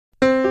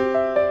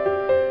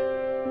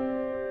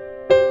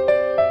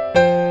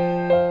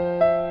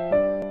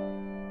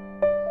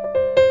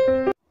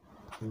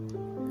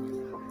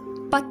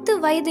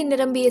வயது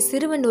நிரம்பிய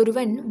சிறுவன்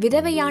ஒருவன்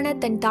விதவையான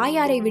தன்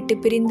தாயாரை விட்டு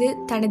பிரிந்து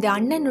தனது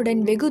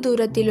அண்ணனுடன் வெகு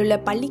தூரத்தில் உள்ள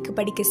பள்ளிக்கு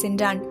படிக்க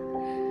சென்றான்.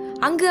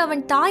 அங்கு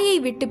அவன் தாயை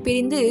விட்டு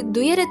பிரிந்து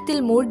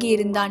துயரத்தில்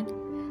மூழ்கியிருந்தான்.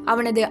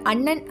 அவனது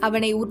அண்ணன்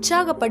அவனை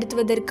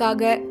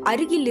உற்சாகப்படுத்துவதற்காக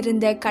அருகில்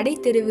இருந்த கடை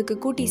தெருவுக்கு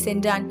கூட்டி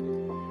சென்றான்.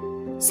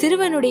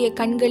 சிறுவனுடைய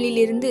கண்களில்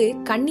இருந்து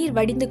கண்ணீர்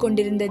வடிந்து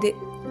கொண்டிருந்தது.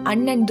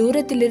 அண்ணன்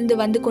தூரத்திலிருந்து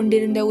வந்து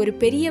கொண்டிருந்த ஒரு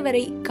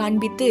பெரியவரை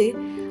காண்பித்து,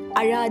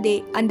 அழாதே,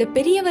 அந்த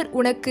பெரியவர்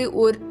உனக்கு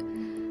ஒரு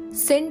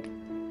சென்ட்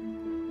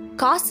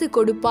காசு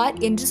கொடுப்பார்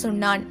என்று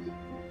சொன்னான்.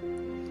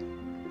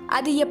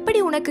 அது எப்படி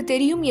உனக்கு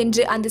தெரியும்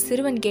என்று அந்த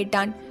சிறுவன்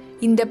கேட்டான்.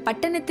 இந்த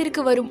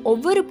பட்டணத்திற்கு வரும்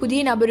ஒவ்வொரு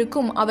புதிய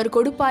நபருக்கும் அவர்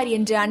கொடுப்பார்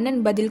என்று அண்ணன்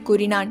பதில்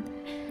கூறினான்.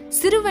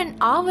 சிறுவன்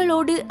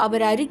ஆவலோடு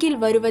அவர் அருகில்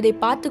வருவதை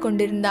பார்த்து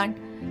கொண்டிருந்தான்.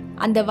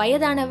 அந்த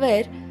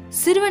வயதானவர்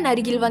சிறுவன்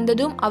அருகில்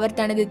வந்ததும் அவர்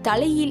தனது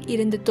தலையில்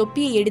இருந்த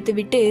தொப்பியை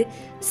எடுத்துவிட்டு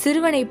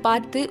சிறுவனை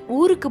பார்த்து,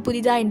 ஊருக்கு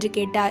புதிதா என்று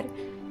கேட்டார்.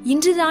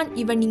 இன்றுதான்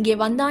இவன் இங்கே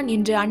வந்தான்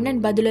என்று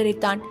அண்ணன்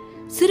பதிலளித்தான்.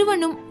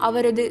 சிறுவனும்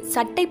அவரது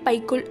சட்டை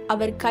பைக்குள்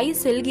அவர் கை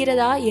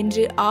செல்கிறதா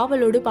என்று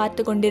ஆவலோடு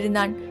பார்த்து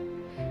கொண்டிருந்தான்.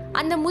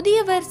 அந்த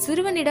முதியவர்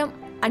சிறுவனிடம்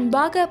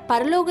அன்பாக,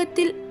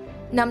 பரலோகத்தில்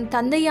நம்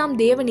தந்தையாம்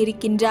தேவன்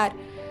இருக்கின்றார்.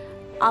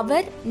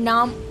 அவர்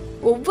நாம்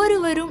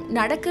ஒவ்வொருவரும்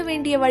நடக்க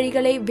வேண்டிய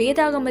வழிகளை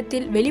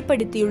வேதாகமத்தில்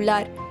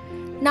வெளிப்படுத்தியுள்ளார்.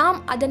 நாம்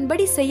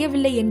அதன்படி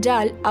செய்யவில்லை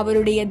என்றால்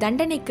அவருடைய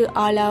தண்டனைக்கு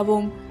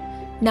ஆளாவோம்.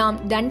 நாம்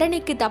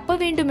தண்டனைக்கு தப்ப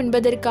வேண்டும்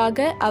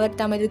என்பதற்காக அவர்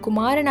தமது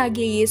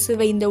குமாரனாகிய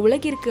இயேசுவை இந்த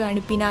உலகிற்கு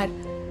அனுப்பினார்.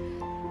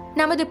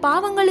 நமது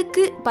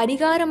பாவங்களுக்கு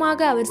பரிகாரமாக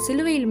அவர்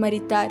சிலுவையில்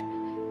மரித்தார்.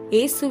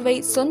 இயேசுவை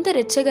சொந்த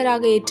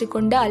இரட்சகராக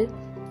ஏற்றுக்கொண்டால்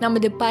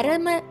நமது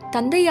பரம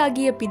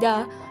தந்தையாகிய பிதா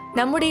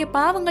நம்முடைய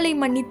பாவங்களை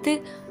மன்னித்து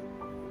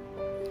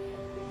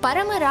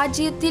பரம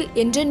ராஜ்யத்தில்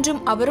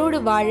என்றென்றும் அவரோடு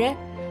வாழ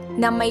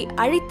நம்மை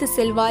அழைத்து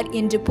செல்வார்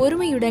என்று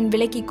பொறுமையுடன்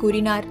விளக்கி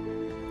கூறினார்.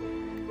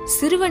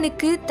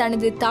 சிறுவனுக்கு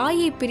தனது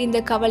தாயை பிரிந்த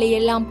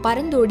கவலையெல்லாம்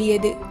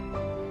பறந்தோடியது.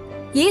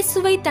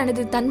 இயேசுவை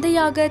தனது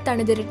தந்தையாக,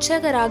 தனது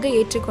இரட்சகராக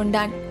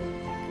ஏற்றுக்கொண்டான்.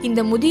 இந்த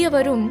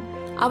முதியவரும்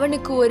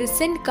அவனுக்கு ஒரு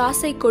சென்ட்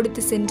காசை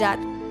கொடுத்து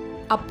சென்றார்.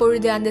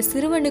 அப்பொழுது அந்த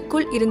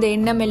சிறுவனுக்குள் இருந்த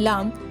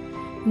எண்ணமெல்லாம்,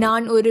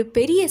 நான் ஒரு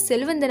பெரிய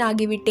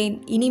செல்வந்தனாகிவிட்டேன்,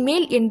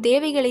 இனிமேல் என்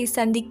தேவைகளை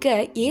சந்திக்க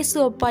இயேசு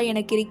அப்பா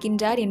எனக்கு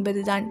இருக்கின்றார்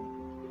என்பதுதான்.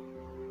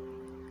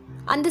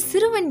 அந்த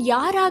சிறுவன்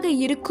யாராக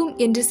இருக்கும்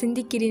என்று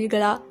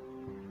சிந்திக்கிறீர்களா?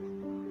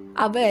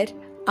 அவர்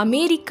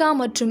அமெரிக்கா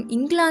மற்றும்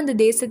இங்கிலாந்து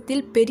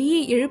தேசத்தில் பெரிய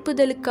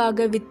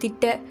எழுப்புதலுக்காக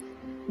வித்திட்ட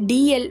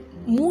D.L.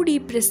 மூடி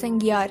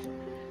பிரசங்கியார்.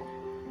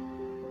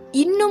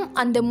 இன்னும்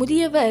அந்த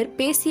முதியவர்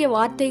பேசிய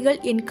வார்த்தைகள்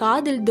என்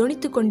காதில்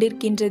தொனித்து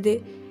கொண்டிருக்கின்றது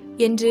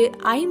என்று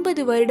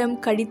 50 வருடம்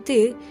கழித்து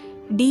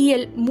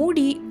D.L.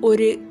 மூடி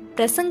ஒரு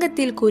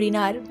பிரசங்கத்தில்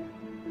கூறினார்.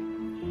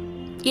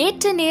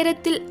 ஏற்ற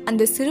நேரத்தில்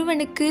அந்த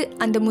சிறுவனுக்கு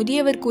அந்த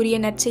முதியவர் கூறிய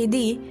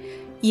நற்செய்தி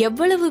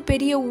எவ்வளவு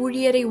பெரிய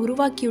ஊழியரை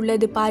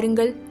உருவாக்கியுள்ளது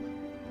பாருங்கள்.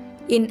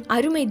 என்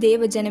அருமை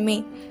தேவ ஜனமே,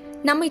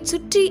 நம்மை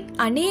சுற்றி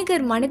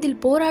அநேகர்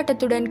மனதில்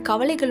போராட்டத்துடன்,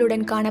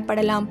 கவலைகளுடன்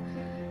காணப்படலாம்.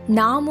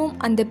 நாமும்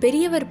அந்த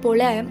பெரியவர்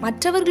போல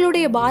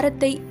மற்றவர்களுடைய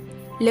பாரத்தை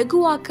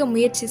லகுவாக்க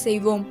முயற்சி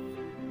செய்வோம்.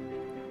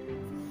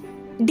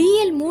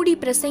 D.L. மூடி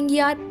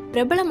பிரசங்கியார்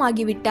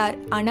பிரபலமாகிவிட்டார்.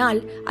 ஆனால்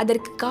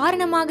அதற்கு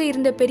காரணமாக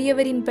இருந்த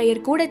பெரியவரின்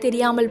பெயர் கூட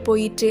தெரியாமல்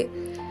போயிற்று.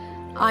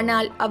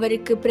 ஆனால்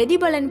அவருக்கு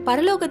பிரதிபலன்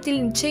பரலோகத்தில்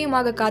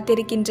நிச்சயமாக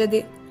காத்திருக்கின்றது.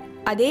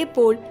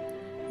 அதேபோல்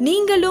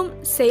நீங்களும்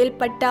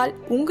செயல்பட்டால்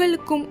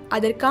உங்களுக்கும்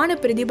அதற்கான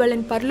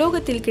பிரதிபலன்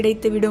பரலோகத்தில்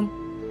கிடைத்துவிடும்.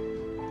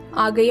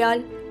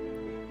 ஆகையால்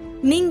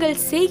நீங்கள்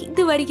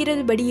செய்து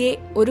வருகிறபடியே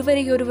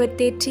ஒருவரையொருவர்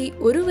தேற்றி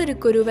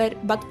ஒருவருக்கொருவர்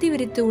பக்தி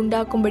விருத்து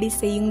உண்டாக்கும்படி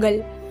செய்யுங்கள்.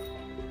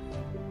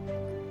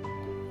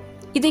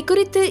 இதை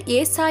குறித்து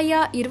ஏசாயா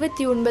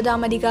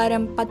 29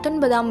 அதிகாரம்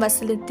 19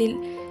 வசனத்தில்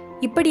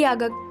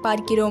இப்படியாக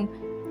பார்க்கிறோம்.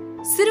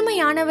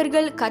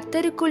 சிறுமையானவர்கள்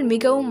கர்த்தருக்குள்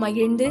மிகவும்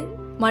மகிழ்ந்து,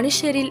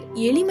 மனுஷரில்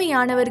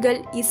எளிமையானவர்கள்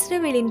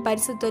இஸ்ரவேலின்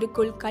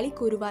பரிசுத்தருக்குள் களி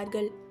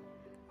கூறுவார்கள்.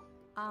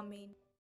 ஆமேன்.